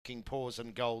Asking Paws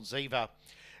and Gold Ziva.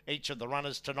 Each of the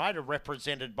runners tonight are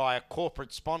represented by a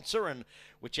corporate sponsor, and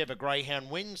whichever greyhound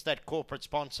wins, that corporate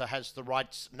sponsor has the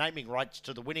naming rights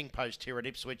to the winning post here at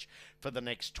Ipswich for the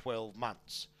next 12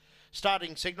 months.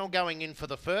 Starting signal going in for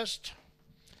the first.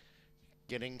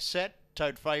 Getting set.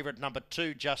 Tote favourite number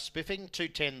 2, Just Spiffing.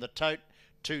 2.10 the tote.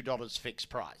 $2 fixed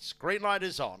price. Green light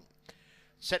is on.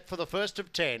 Set for the first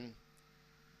of 10.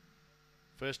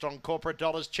 First on Corporate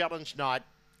Dollars Challenge night.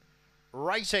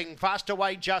 Racing fast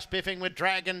away, Just Biffing with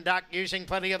Dragon Duck, using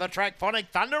plenty of the track. Phonic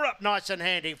Thunder up nice and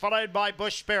handy, followed by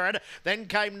Bush Spirit. Then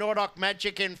came Nordock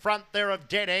Magic in front there of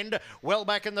Dead End. Well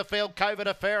back in the field, Covert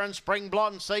Affair and Spring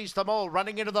Blonde sees them all.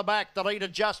 Running into the back, the leader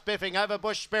Just Biffing over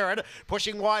Bush Spirit.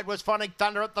 Pushing wide was Phonic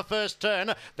Thunder at the first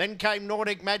turn. Then came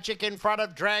Nordic Magic in front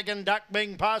of Dragon Duck,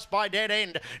 being passed by Dead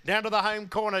End. Down to the home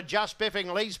corner, Just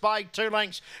Biffing leads by 2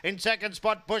 lengths. In second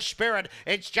spot, Bush Spirit.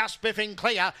 It's Just Biffing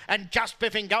clear, and Just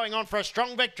Biffing going on for a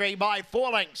strong victory by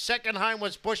 4 lengths. Second home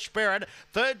was Bush Spirit.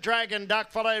 Third, Dragon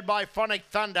Duck, followed by Phonic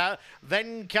Thunder.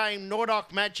 Then came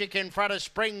Nordock Magic in front of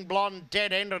Spring Blonde,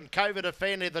 Dead End, and Covert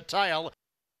Affair near the tail.